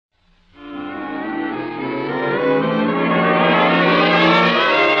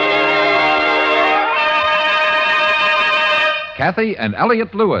Kathy and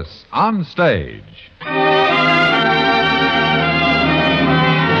Elliot Lewis on stage. Kathy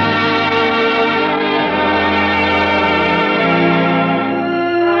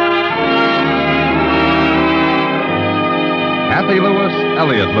Lewis,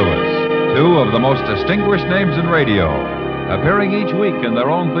 Elliot Lewis, two of the most distinguished names in radio, appearing each week in their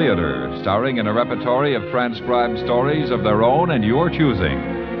own theater, starring in a repertory of transcribed stories of their own and your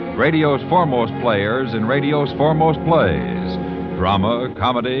choosing. Radio's foremost players in radio's foremost plays. Drama,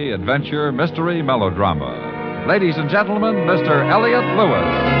 comedy, adventure, mystery, melodrama. Ladies and gentlemen, Mr. Elliot Lewis.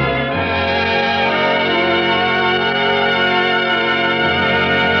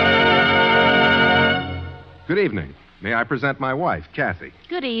 Good evening. May I present my wife, Kathy?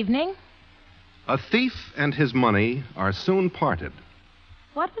 Good evening. A thief and his money are soon parted.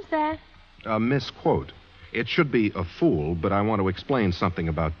 What was that? A misquote. It should be a fool, but I want to explain something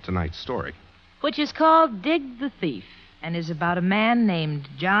about tonight's story. Which is called Dig the Thief, and is about a man named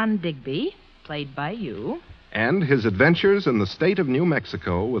John Digby, played by you. And his adventures in the state of New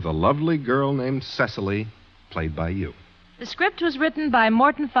Mexico with a lovely girl named Cecily, played by you. The script was written by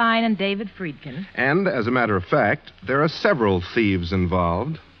Morton Fine and David Friedkin. And, as a matter of fact, there are several thieves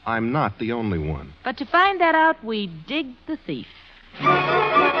involved. I'm not the only one. But to find that out, we dig the thief.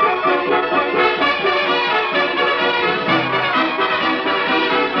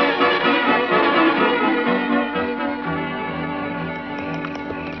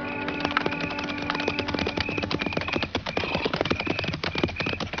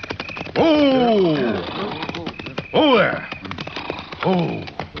 Oh, there. Oh.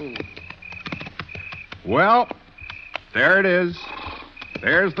 Well, there it is.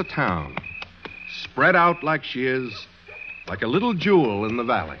 There's the town. Spread out like she is, like a little jewel in the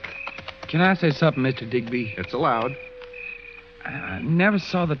valley. Can I say something, Mr. Digby? It's allowed. I never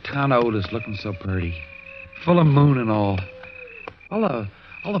saw the town of Otis looking so pretty. Full of moon and all. All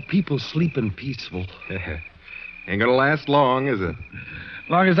the people sleeping peaceful. Ain't gonna last long, is it?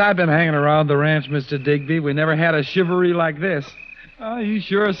 Long as I've been hanging around the ranch, Mr. Digby, we never had a chivalry like this. Oh, you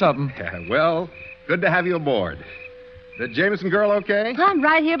sure are something. Well, good to have you aboard. The Jameson girl okay? I'm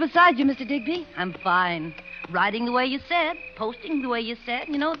right here beside you, Mr. Digby. I'm fine. Riding the way you said, posting the way you said.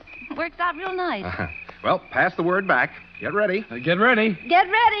 You know, it works out real nice. Well, pass the word back. Get ready. Get ready. Get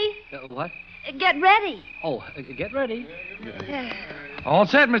ready. What? Get ready. Oh, get ready. All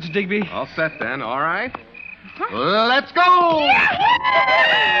set, Mr. Digby. All set, then. All right. Let's go!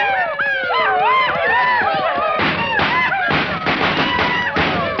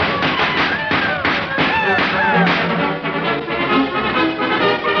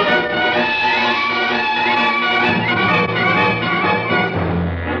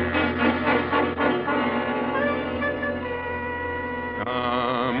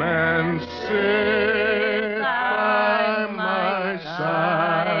 Come and sit by my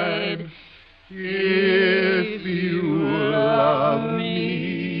side. If you love me,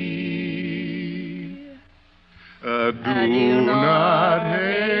 do not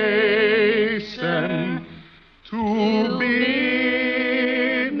hasten to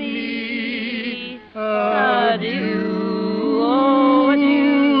bid me adieu, oh,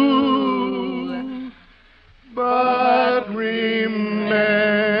 adieu. But remember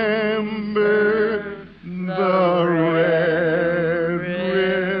the Red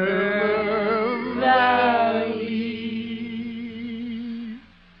River Valley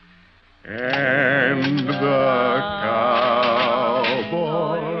and the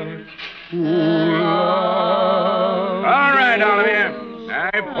cowboy who loves. All right, all of you.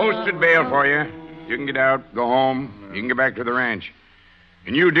 I posted bail for you. You can get out, go home. You can get back to the ranch.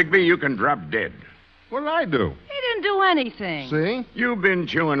 And you, Digby, you can drop dead. What did I do? He didn't do anything. See? You've been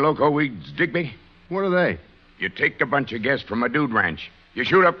chewing loco weeds, Digby. What are they? You take a bunch of guests from a dude ranch. You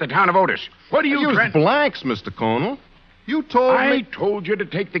shoot up the town of Otis. What do you... Use blanks, Mr. Conal. You told me... I told you to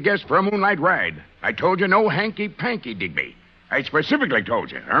take the guests for a moonlight ride. I told you no hanky-panky, Digby. I specifically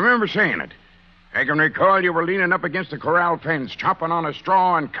told you. I remember saying it. I can recall you were leaning up against the corral fence, chopping on a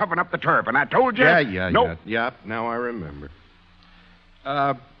straw and covering up the turf, and I told you... Yeah, now I remember.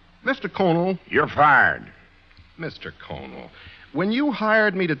 Mr. Conal... You're fired. Mr. Conal, when you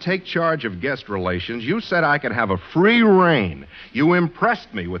hired me to take charge of guest relations, you said I could have a free rein. You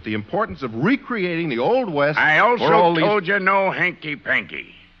impressed me with the importance of recreating the Old West... I also told you no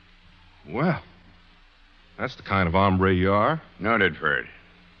hanky-panky. Well, that's the kind of hombre you are. Noted, Ferd.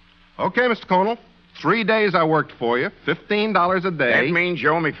 Okay, Mr. Conal. 3 days I worked for you, $15 a day. That means you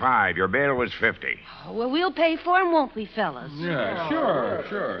owe me 5. Your bail was 50. Oh, well, we'll pay for him, won't we, fellas? Yeah,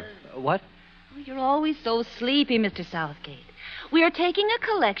 sure. What? Oh, you're always so sleepy, Mr. Southgate. We are taking a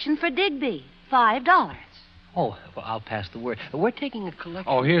collection for Digby. $5. Oh, well, I'll pass the word. We're taking a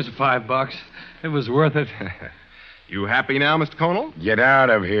collection. Oh, here's $5. It was worth it. You happy now, Mr. Conal? Get out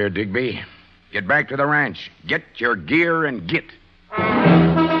of here, Digby. Get back to the ranch. Get your gear and get.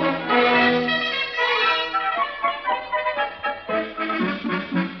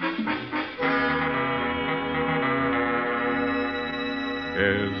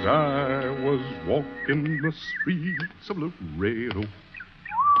 As I was walking the streets of Laredo.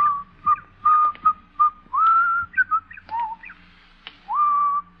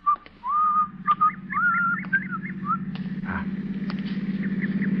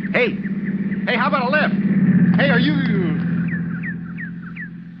 Hey! Hey, how about a lift? Hey, are you...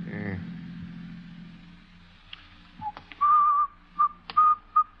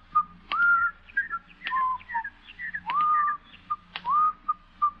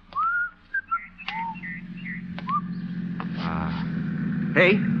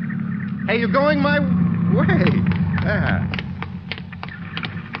 Hey? Hey, you're going my way.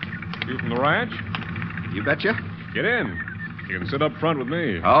 You from the ranch? You betcha. Get in. You can sit up front with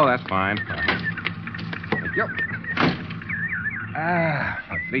me. Oh, that's fine. Thank you.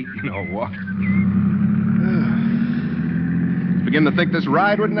 My feet, you know what. Begin to think this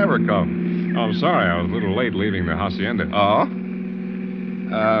ride would never come. Oh, I'm sorry. I was a little late leaving the hacienda. Oh?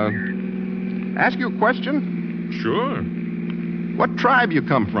 Ask you a question? Sure. What tribe you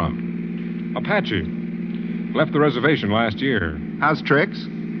come from? Apache. Left the reservation last year. How's tricks?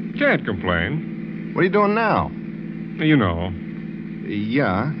 Can't complain. What are you doing now? You know.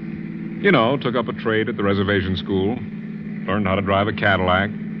 Yeah. You know, took up a trade at the reservation school. Learned how to drive a Cadillac.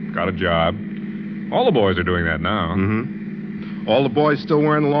 Got a job. All the boys are doing that now. Mm-hmm. All the boys still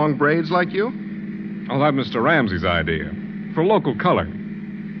wearing long braids like you? Oh, that Mr. Ramsey's idea. For local color.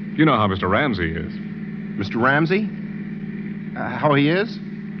 You know how Mr. Ramsey is. Mr. Ramsey? How he is?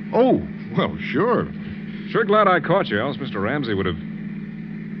 Oh, well, sure. Sure glad I caught you, else Mr. Ramsey would have...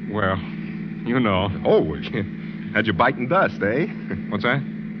 Well, you know. Oh, had you biting dust, eh? What's that?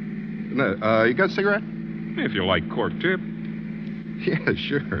 No, you got a cigarette? If you like cork tip. Yeah,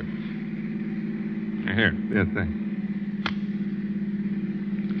 sure. Here. Yeah, thanks.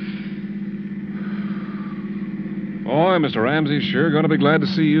 Boy, Mr. Ramsey's sure going to be glad to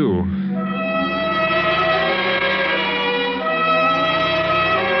see you.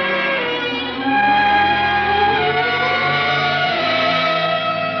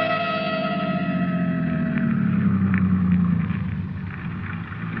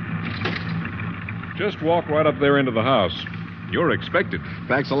 Just walk right up there into the house. You're expected.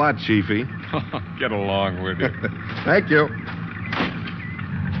 Thanks a lot, Chiefy. Get along with you. Thank you.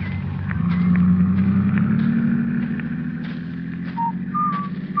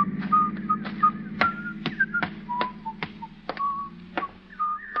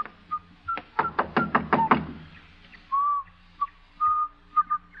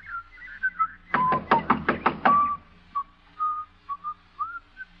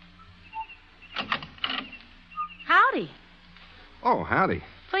 Howdy. Oh, howdy.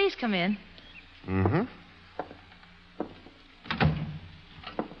 Please come in. Mm-hmm.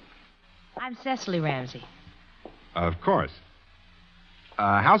 I'm Cecily Ramsey. Of course.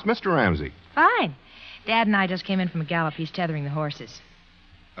 How's Mr. Ramsey? Fine. Dad and I just came in from a gallop. He's tethering the horses.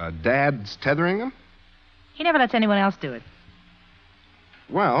 Dad's tethering them? He never lets anyone else do it.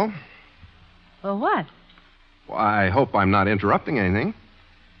 Well, Well, what? I hope I'm not interrupting anything.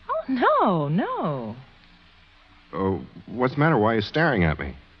 Oh, no. What's the matter? Why are you staring at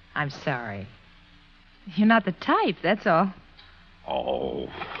me? I'm sorry. You're not the type, that's all. Oh.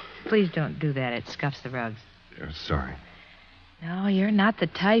 Please don't do that. It scuffs the rugs. Sorry. No, you're not the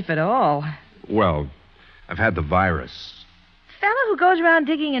type at all. Well, I've had the virus. Fellow who goes around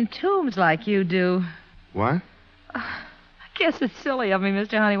digging in tombs like you do. What? I guess it's silly of me,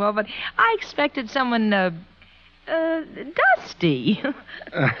 Mr. Honeywell, but I expected someone, dusty.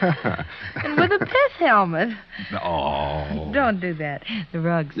 And with a pith helmet. Oh. Don't do that. The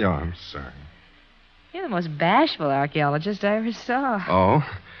rugs. Yeah, I'm sorry. You're the most bashful archaeologist I ever saw. Oh?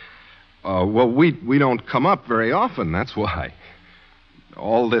 Well, we don't come up very often, that's why.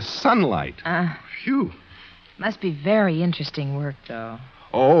 All this sunlight. Phew. Must be very interesting work, though.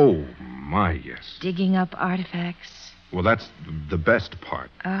 Oh, my, yes. Digging up artifacts. Well, that's the best part.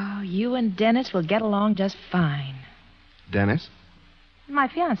 Oh, you and Dennis will get along just fine. Dennis? My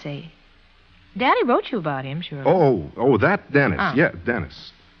fiancé. Daddy wrote you about him, sure. Oh, that Dennis. Oh. Yeah,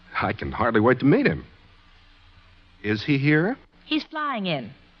 Dennis. I can hardly wait to meet him. Is he here? He's flying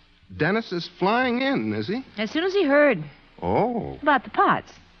in. Dennis is flying in, is he? As soon as he heard Oh. about the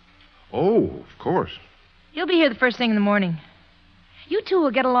pots. Oh, of course. He'll be here the first thing in the morning. You two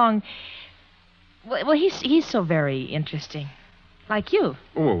will get along Well, he's so very interesting. Like you.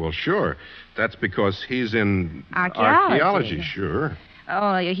 Oh, well, sure. That's because he's in Archaeology. Sure.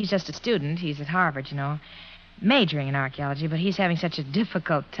 Oh, he's just a student. He's at Harvard, majoring in archaeology, but he's having such a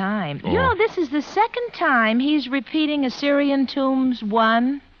difficult time. Oh. This is the second time he's repeating Assyrian Tombs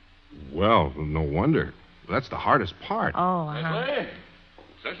 1. Well, no wonder. That's the hardest part. Oh, uh-huh.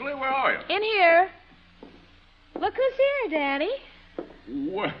 Cecily, where are you? In here. Look who's here, Daddy.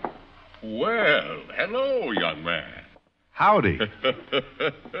 Well, hello, young man. Howdy. Good,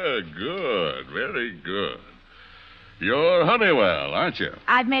 very good. You're Honeywell, aren't you?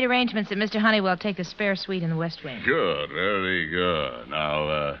 I've made arrangements that Mr. Honeywell take the spare suite in the West Wing. Good, very good.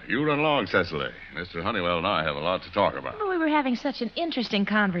 Now, you run along, Cecily. Mr. Honeywell and I have a lot to talk about. Oh, we were having such an interesting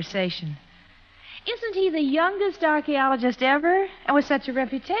conversation. Isn't he the youngest archaeologist ever? And with such a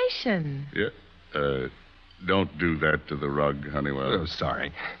reputation. Yeah. Don't do that to the rug, Honeywell. Oh,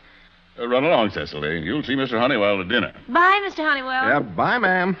 sorry. Run along, Cecily. You'll see Mr. Honeywell at dinner. Bye, Mr. Honeywell. Yeah, bye,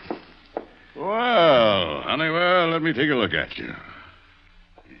 ma'am. Well, Honeywell, let me take a look at you.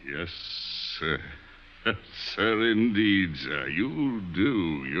 Yes, sir. Sir, indeed, sir. You'll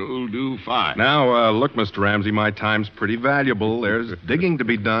do fine. Now, look, Mr. Ramsey, my time's pretty valuable. There's digging to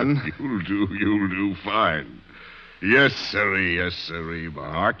be done. You'll do fine. Yes, sirree.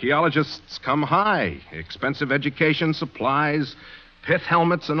 Archaeologists come high. Expensive education, supplies, pith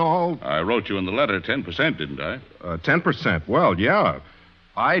helmets and all. I wrote you in the letter 10%, didn't I? 10%. Well, yeah.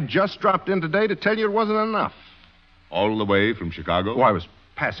 I just dropped in today to tell you it wasn't enough. All the way from Chicago? Oh, I was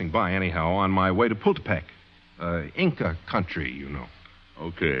passing by anyhow on my way to Pultepec. Inca country,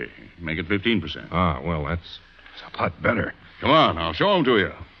 Okay. Make it 15%. Ah, well, that's a lot better. Come on, I'll show them to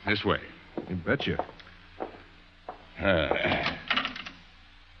you. This way. You betcha.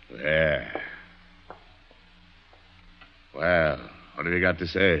 There. Well, what have you got to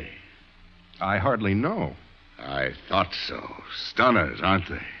say? I hardly know. I thought so. Stunners, aren't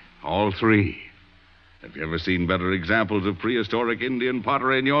they? All three. Have you ever seen better examples of prehistoric Indian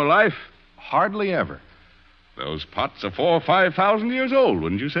pottery in your life? Hardly ever. Those pots are 4,000 or 5,000 years old,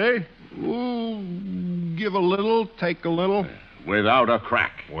 wouldn't you say? Ooh, give a little, take a little. Without a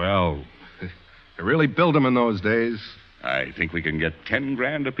crack. Well, they really built them in those days. I think we can get 10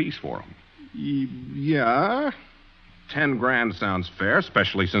 grand apiece for them. Yeah. 10 grand sounds fair,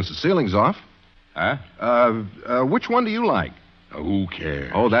 especially since the ceiling's off. Huh? Which one do you like? Who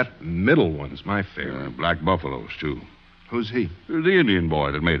cares? Oh, that middle one's my favorite. Black buffaloes, too. Who's he? The Indian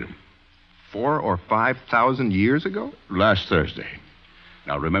boy that made them. 4,000 or 5,000 years ago? Last Thursday.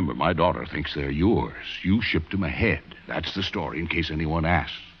 Now, remember, my daughter thinks they're yours. You shipped them ahead. That's the story, in case anyone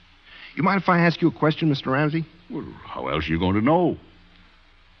asks. You mind if I ask you a question, Mr. Ramsey? Well, how else are you going to know?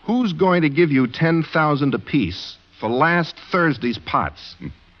 Who's going to give you 10,000 apiece for last Thursday's pots?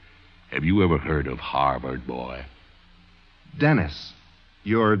 Have you ever heard of Harvard boy? Dennis,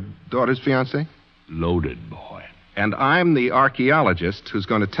 your daughter's fiancé? Loaded boy. And I'm the archaeologist who's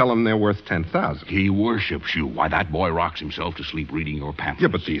going to tell him they're worth 10,000. He worships you. Why, that boy rocks himself to sleep reading your pamphlets. Yeah,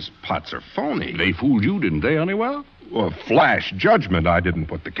 but these pots are phony. They fooled you, didn't they, Honeywell? Well, flash judgment. I didn't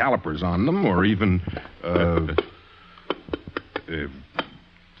put the calipers on them or even,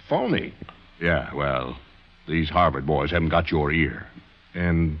 phony. Yeah, well, these Harvard boys haven't got your ear.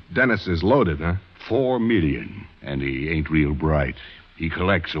 And Dennis is loaded, huh? 4 million, and he ain't real bright. He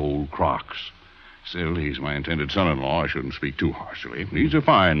collects old crocks. Still, he's my intended son-in-law. I shouldn't speak too harshly. He's a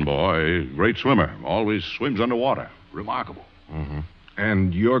fine boy, great swimmer, always swims underwater. Remarkable. Mm-hmm.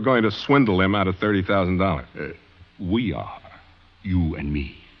 And you're going to swindle him out of $30,000? We are. You and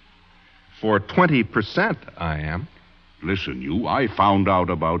me. For 20%, I am. Listen, I found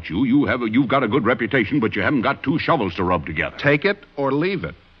out about you. You've got a good reputation, but you haven't got 2 shovels to rub together. Take it or leave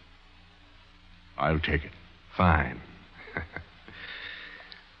it. I'll take it. Fine.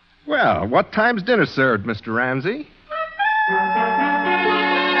 Well, what time's dinner served, Mr. Ramsey?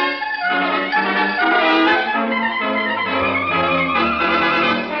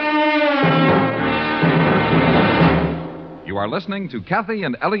 You are listening to Kathy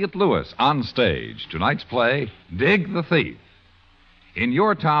and Elliot Lewis on stage. Tonight's play, Dig the Thief. In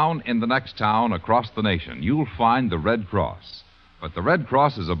your town, in the next town, across the nation, you'll find the Red Cross. But the Red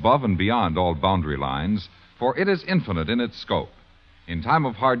Cross is above and beyond all boundary lines, for it is infinite in its scope. In time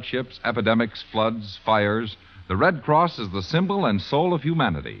of hardships, epidemics, floods, fires, the Red Cross is the symbol and soul of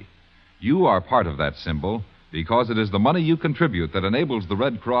humanity. You are part of that symbol because it is the money you contribute that enables the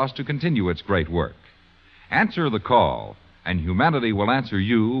Red Cross to continue its great work. Answer the call, and humanity will answer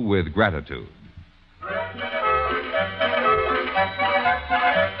you with gratitude.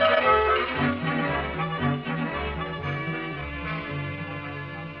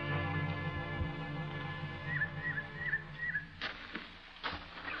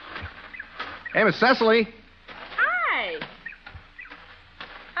 Hey, Miss Cecily. Hi.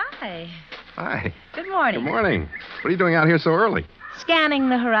 Hi. Hi. Good morning. Good morning. What are you doing out here so early? Scanning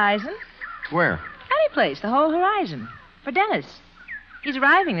the horizon. Where? Any place, the whole horizon. For Dennis. He's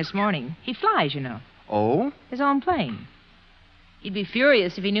arriving this morning. He flies, you know. Oh? His own plane. He'd be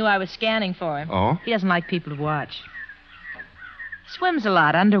furious if he knew I was scanning for him. Oh? He doesn't like people to watch. Swims a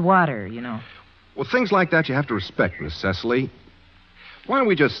lot underwater, you know. Well, things like that you have to respect, Miss Cecily. Why don't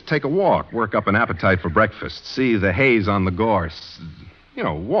we just take a walk, work up an appetite for breakfast, see the haze on the gorse? You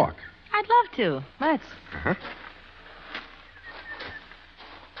know, walk. I'd love to. Let's. Uh-huh.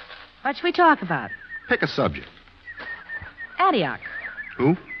 What should we talk about? Pick a subject. Antioch.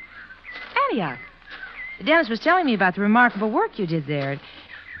 Who? Antioch. Dennis was telling me about the remarkable work you did there. It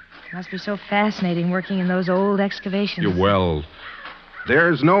must be so fascinating working in those old excavations. Well,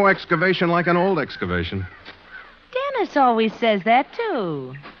 there's no excavation like an old excavation. Dennis always says that,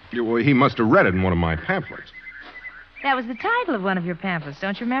 too. Well, he must have read it in one of my pamphlets. That was the title of one of your pamphlets,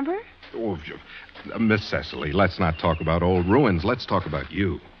 don't you remember? Oh, Miss Cecily, let's not talk about old ruins. Let's talk about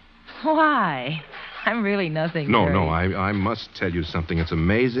you. Why? I'm really nothing. No, great. no, I must tell you something. It's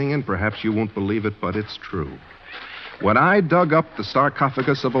amazing, and perhaps you won't believe it, but it's true. When I dug up the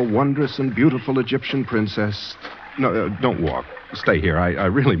sarcophagus of a wondrous and beautiful Egyptian princess... No, don't walk. Stay here. I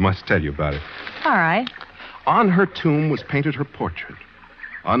really must tell you about it. All right. On her tomb was painted her portrait.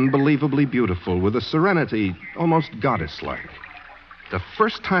 Unbelievably beautiful, with a serenity almost goddess-like. The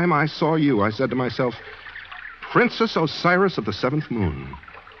first time I saw you, I said to myself, Princess Osiris of the seventh moon.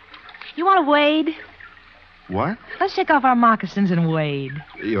 You want to wade? What? Let's take off our moccasins and wade.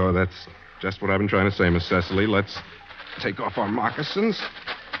 That's just what I've been trying to say, Miss Cecily. Let's take off our moccasins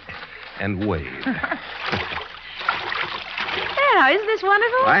and wade. Now, isn't this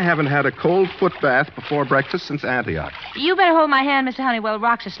wonderful? I haven't had a cold foot bath before breakfast since Antioch. You better hold my hand, Mr. Honeywell.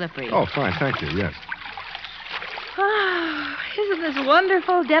 Rocks are slippery. Oh, fine, thank you, yes. Oh, isn't this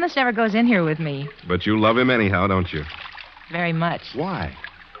wonderful? Dennis never goes in here with me. But you love him anyhow, don't you? Very much. Why?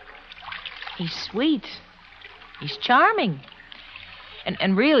 He's sweet. He's charming.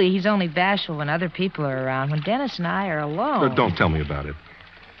 And really, he's only bashful when other people are around. When Dennis and I are alone... Don't tell me about it.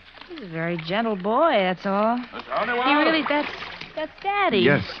 He's a very gentle boy, that's all. Mr. Honeywell? He really... That's Daddy.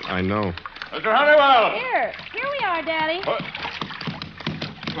 Yes, I know. Mr. Honeywell! Here we are, Daddy.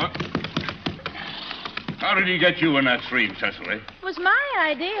 How did he get you in that stream, Cecily? It was my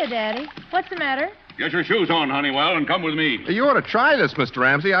idea, Daddy. What's the matter? Get your shoes on, Honeywell, and come with me. You ought to try this, Mr.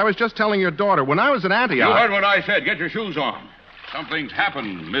 Ramsey. I was just telling your daughter, when I was at Antioch... You heard what I said. Get your shoes on. Something's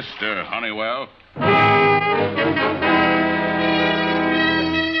happened, Mr. Honeywell.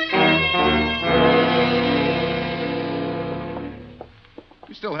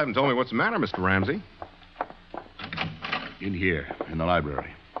 You still haven't told me what's the matter, Mr. Ramsey. In here, in the library.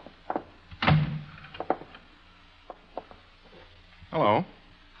 Hello.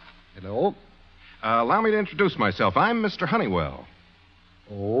 Hello? Allow me to introduce myself. I'm Mr. Honeywell.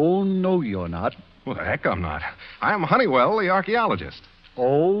 Oh, no, you're not. Well, heck, I'm not. I'm Honeywell, the archaeologist.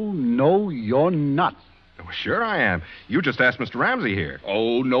 Oh, no, you're not. Well, sure I am. You just asked Mr. Ramsey here.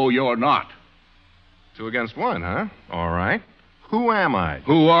 Oh, no, you're not. 2 against 1, huh? All right. Who am I?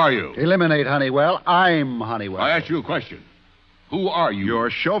 Who are you? Eliminate Honeywell. I'm Honeywell. I asked you a question. Who are you? Your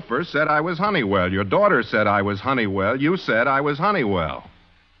chauffeur said I was Honeywell. Your daughter said I was Honeywell. You said I was Honeywell.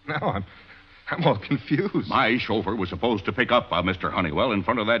 Now I'm all confused. My chauffeur was supposed to pick up Mr. Honeywell in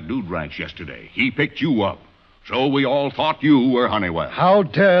front of that dude ranch yesterday. He picked you up. So we all thought you were Honeywell. How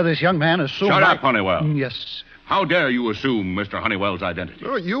dare this young man assume... Shut up, Honeywell. Yes. How dare you assume Mr. Honeywell's identity?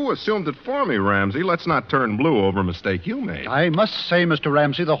 Oh, you assumed it for me, Ramsey. Let's not turn blue over a mistake you made. I must say, Mr.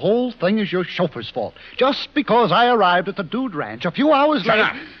 Ramsey, the whole thing is your chauffeur's fault. Just because I arrived at the Dude Ranch a few hours Shut later...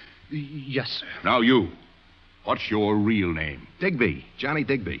 up. Yes, sir. Now you. What's your real name? Digby. Johnny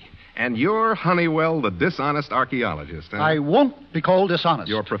Digby. And you're Honeywell, the dishonest archaeologist, huh? I won't be called dishonest.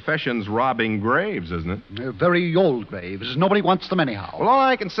 Your profession's robbing graves, isn't it? They're very old graves. Nobody wants them anyhow. Well, all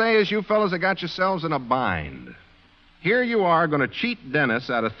I can say is you fellas have got yourselves in a bind. Here you are going to cheat Dennis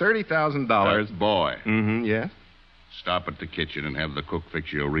out of $30,000. Boy. Mm-hmm, yes? Stop at the kitchen and have the cook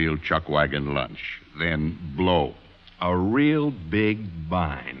fix you a real chuck wagon lunch. Then blow. A real big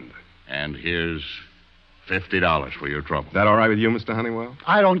bind. And here's $50 for your trouble. That all right with you, Mr. Honeywell?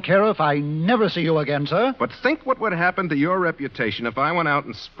 I don't care if I never see you again, sir. But think what would happen to your reputation if I went out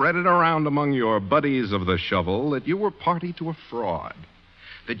and spread it around among your buddies of the shovel that you were party to a fraud.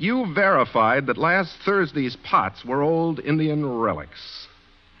 That you verified that last Thursday's pots were old Indian relics.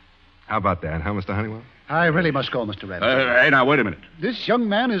 How about that, huh, Mr. Honeywell? I really must go, Mr. Ramsey. Hey, now, wait a minute. This young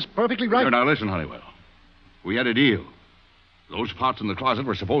man is perfectly right. Now, listen, Honeywell. We had a deal. Those pots in the closet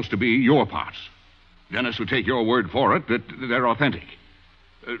were supposed to be your pots. Dennis would take your word for it that they're authentic.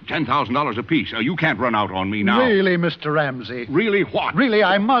 $10,000 apiece. You can't run out on me now. Really, Mr. Ramsey? Really what? Really,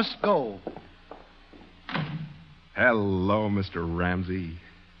 I must go. Hello, Mr. Ramsey.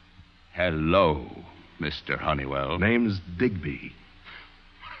 Hello, Mr. Honeywell. Name's Digby.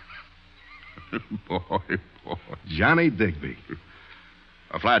 boy. Johnny Digby.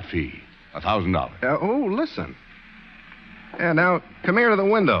 A flat fee. $1,000. Listen. Yeah, now, come here to the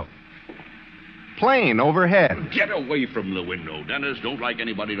window. Plane overhead. Get away from the window. Dennis don't like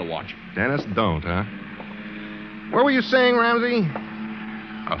anybody to watch him. Dennis don't, huh? What were you saying, Ramsey?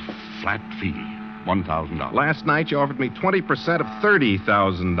 A flat fee. $1,000. Last night you offered me 20% of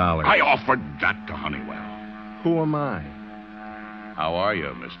 $30,000. I offered that to Honeywell. Who am I? How are you,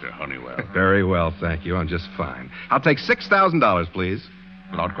 Mr. Honeywell? Very well, thank you. I'm just fine. I'll take $6,000, please.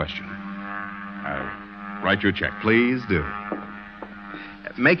 Without question. I'll write you a check. Please do.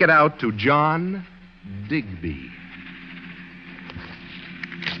 Make it out to John Digby.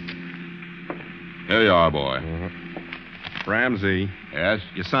 Here you are, boy. Ramsey. Yes?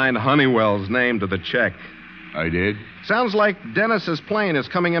 You signed Honeywell's name to the check. I did? Sounds like Dennis's plane is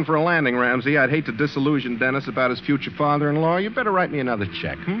coming in for a landing, Ramsey. I'd hate to disillusion Dennis about his future father-in-law. You better write me another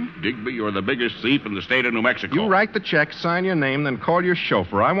check, Digby, you're the biggest thief in the state of New Mexico. You write the check, sign your name, then call your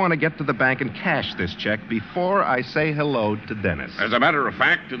chauffeur. I want to get to the bank and cash this check before I say hello to Dennis. As a matter of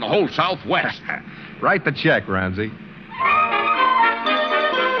fact, in the whole Southwest. Write the check, Ramsey.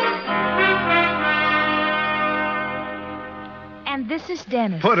 And this is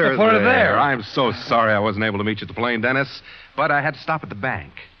Dennis. Put her Put her there. there. I'm so sorry I wasn't able to meet you at the plane, Dennis, but I had to stop at the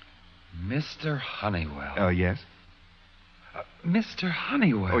bank. Mr. Honeywell. Oh, yes? Mr.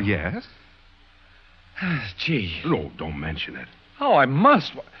 Honeywell. Oh, yes? Gee. No, don't mention it. Oh, I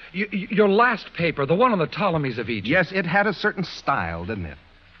must. Your last paper, the one on the Ptolemies of Egypt. Yes, it had a certain style, didn't it?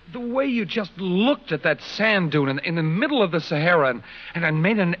 The way you just looked at that sand dune in the middle of the Sahara and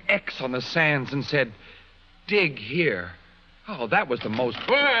made an X on the sands and said, dig here. Oh, that was the most...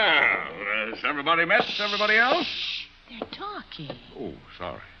 Well, has everybody met everybody else? They're talking. Oh,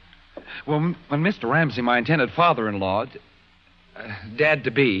 sorry. Well, when Mr. Ramsey, my intended father-in-law,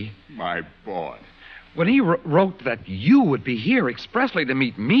 Dad-to-be... My boy. When he wrote that you would be here expressly to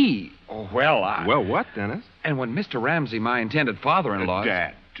meet me, oh, well, Well, what, Dennis? And when Mr. Ramsey, my intended father-in-law...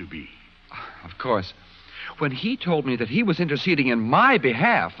 Dad-to-be. Of course. When he told me that he was interceding in my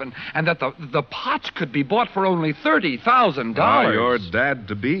behalf and that the pots could be bought for only $30,000... Your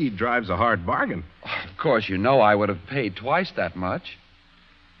dad-to-be drives a hard bargain. Of course, you know I would have paid twice that much.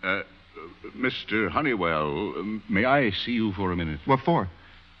 Mr. Honeywell, may I see you for a minute? What for?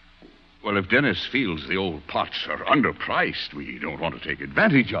 Well, if Dennis feels the old pots are underpriced, we don't want to take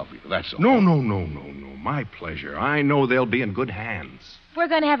advantage of you, that's all. No. My pleasure. I know they'll be in good hands. We're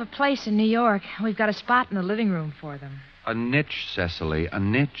going to have a place in New York. We've got a spot in the living room for them. A niche, Cecily, a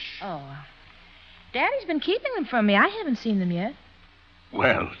niche. Oh. Daddy's been keeping them from me. I haven't seen them yet.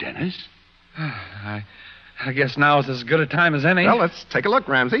 Well, Dennis? I guess now is as good a time as any. Well, let's take a look,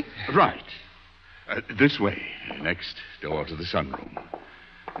 Ramsey. Right. This way, next door to the sunroom.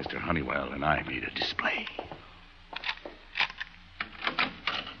 Mr. Honeywell and I made a display.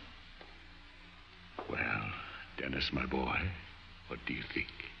 Well, Dennis, my boy, what do you think?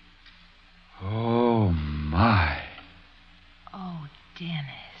 Oh, my. Oh,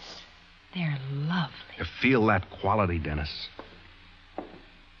 Dennis. They're lovely. You feel that quality, Dennis.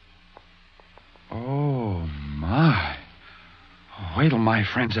 Oh, my. Wait till my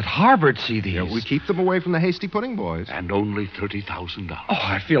friends at Harvard see these. Yeah, we keep them away from the hasty pudding boys. And only $30,000. Oh,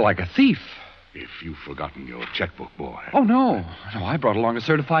 I feel like a thief. If you've forgotten your checkbook, boy. Oh, no. No, I brought along a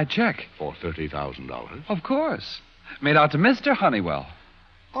certified check. For $30,000? Of course. Made out to Mr. Honeywell.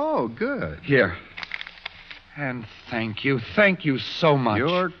 Oh, good. Here. And thank you so much.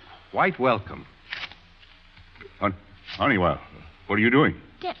 You're quite welcome. Honeywell, what are you doing?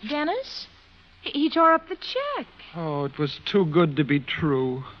 Dennis? He tore up the check. Oh, it was too good to be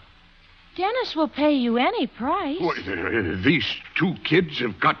true. Dennis will pay you any price. Well, these two kids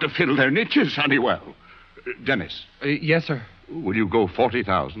have got to fill their niches, Honeywell. Dennis. Yes, sir. Will you go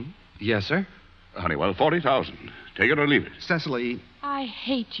 40,000? Yes, sir. Honeywell, 40,000. Take it or leave it. Cecily. I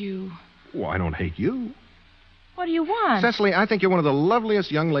hate you. Oh, I don't hate you. What do you want? Cecily, I think you're one of the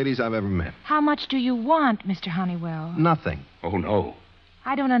loveliest young ladies I've ever met. How much do you want, Mr. Honeywell? Nothing. Oh, no.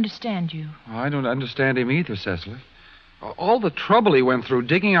 I don't understand you. I don't understand him either, Cecily. All the trouble he went through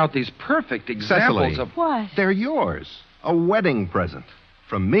digging out these perfect examples Cecily. of... What? They're yours. A wedding present.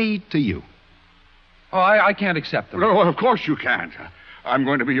 From me to you. Oh, I can't accept them. No, of course you can't. I'm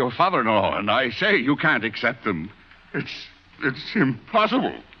going to be your father-in-law, and I say you can't accept them. It's It's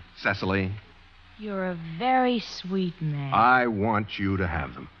impossible. Cecily, You're a very sweet man. I want you to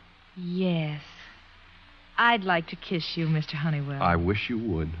have them. Yes. I'd like to kiss you, Mr. Honeywell. I wish you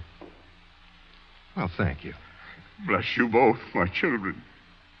would. Well, thank you. Bless you both, my children.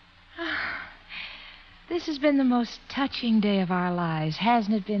 This has been the most touching day of our lives,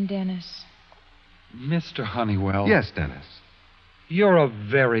 hasn't it been, Dennis? Mr. Honeywell. Yes, Dennis. You're a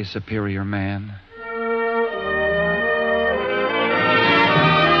very superior man.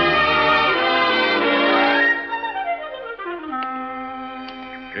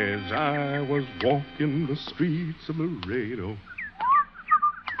 As I was walking the streets of Laredo.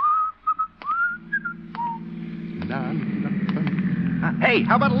 Hey,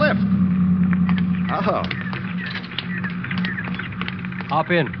 how about a lift? Oh. Hop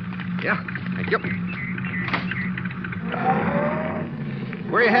in. Yeah, thank you.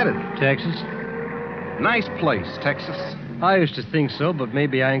 Where are you headed? Texas. Nice place, Texas. I used to think so, but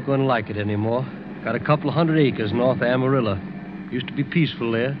maybe I ain't going to like it anymore. Got a couple of 100 acres north of Amarillo. Used to be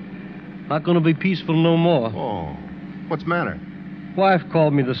peaceful there. Not going to be peaceful no more. Oh, what's the matter? Wife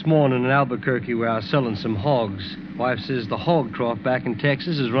called me this morning in Albuquerque where I was selling some hogs. Wife says the hog trough back in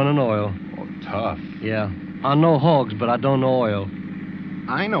Texas is running oil. Oh, tough. Yeah. I know hogs, but I don't know oil.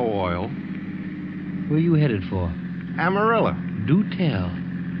 I know oil. Where you headed for? Amarillo. Do tell.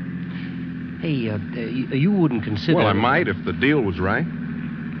 Hey, you wouldn't consider... Well, I might if the deal was right.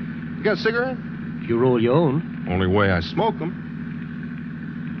 You got a cigarette? If you roll your own. Only way I smoke them.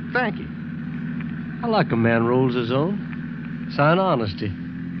 Thank you. I like a man rolls his own. Sign of honesty.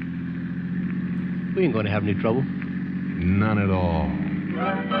 We ain't going to have any trouble. None at all.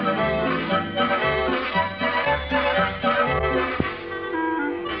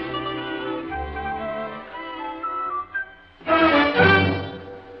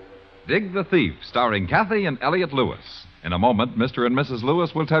 Dig the Thief, starring Kathy and Elliot Lewis. In a moment, Mr. and Mrs.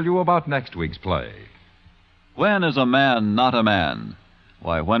 Lewis will tell you about next week's play. When is a man not a man?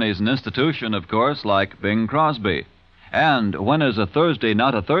 Why, when he's an institution, of course, like Bing Crosby. And when is a Thursday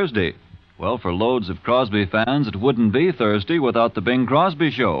not a Thursday? Well, for loads of Crosby fans, it wouldn't be Thursday without the Bing Crosby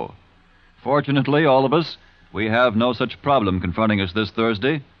Show. Fortunately, all of us, we have no such problem confronting us this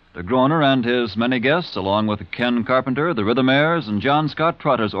Thursday. The Groner and his many guests, along with Ken Carpenter, the Rhythmaires, and John Scott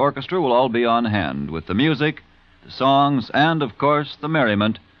Trotter's orchestra, will all be on hand with the music, the songs, and, of course, the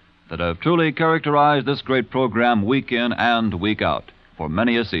merriment that have truly characterized this great program week in and week out for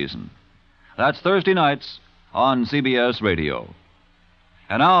many a season. That's Thursday nights on CBS Radio.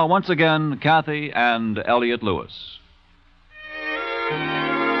 And now, once again, Kathy and Elliot Lewis.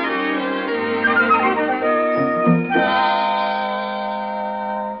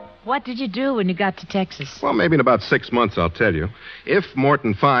 What did you do when you got to Texas? Well, maybe in about 6 months, I'll tell you. If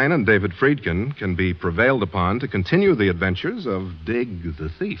Morton Fine and David Friedkin can be prevailed upon to continue the adventures of Dig the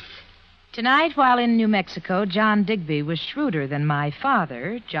Thief. Tonight, while in New Mexico, John Digby was shrewder than my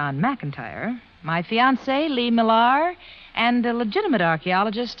father, John McIntyre, my fiancé, Lee Millar, and the legitimate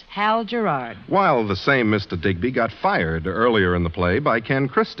archaeologist, Hal Gerard. While the same Mr. Digby got fired earlier in the play by Ken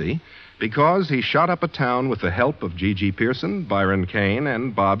Christie because he shot up a town with the help of G.G. Pearson, Byron Kane,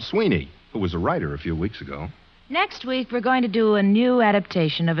 and Bob Sweeney, who was a writer a few weeks ago. Next week, we're going to do a new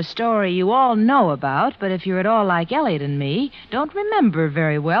adaptation of a story you all know about, but if you're at all like Elliot and me, don't remember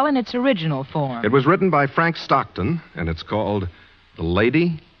very well in its original form. It was written by Frank Stockton, and it's called The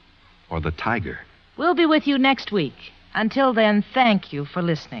Lady or the Tiger. We'll be with you next week. Until then, thank you for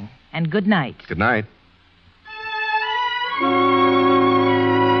listening, and good night. Good night.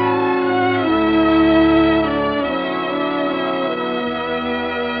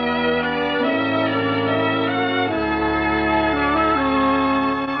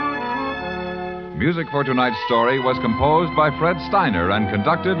 Music for tonight's story was composed by Fred Steiner and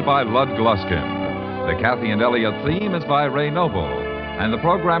conducted by Lud Gluskin. The Kathy and Elliot theme is by Ray Noble, and the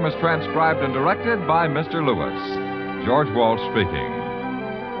program is transcribed and directed by Mr. Lewis. George Walsh speaking.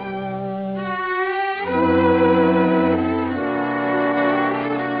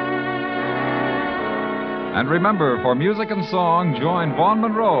 And remember, for music and song, join Vaughn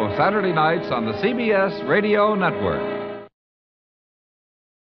Monroe Saturday nights on the CBS Radio Network.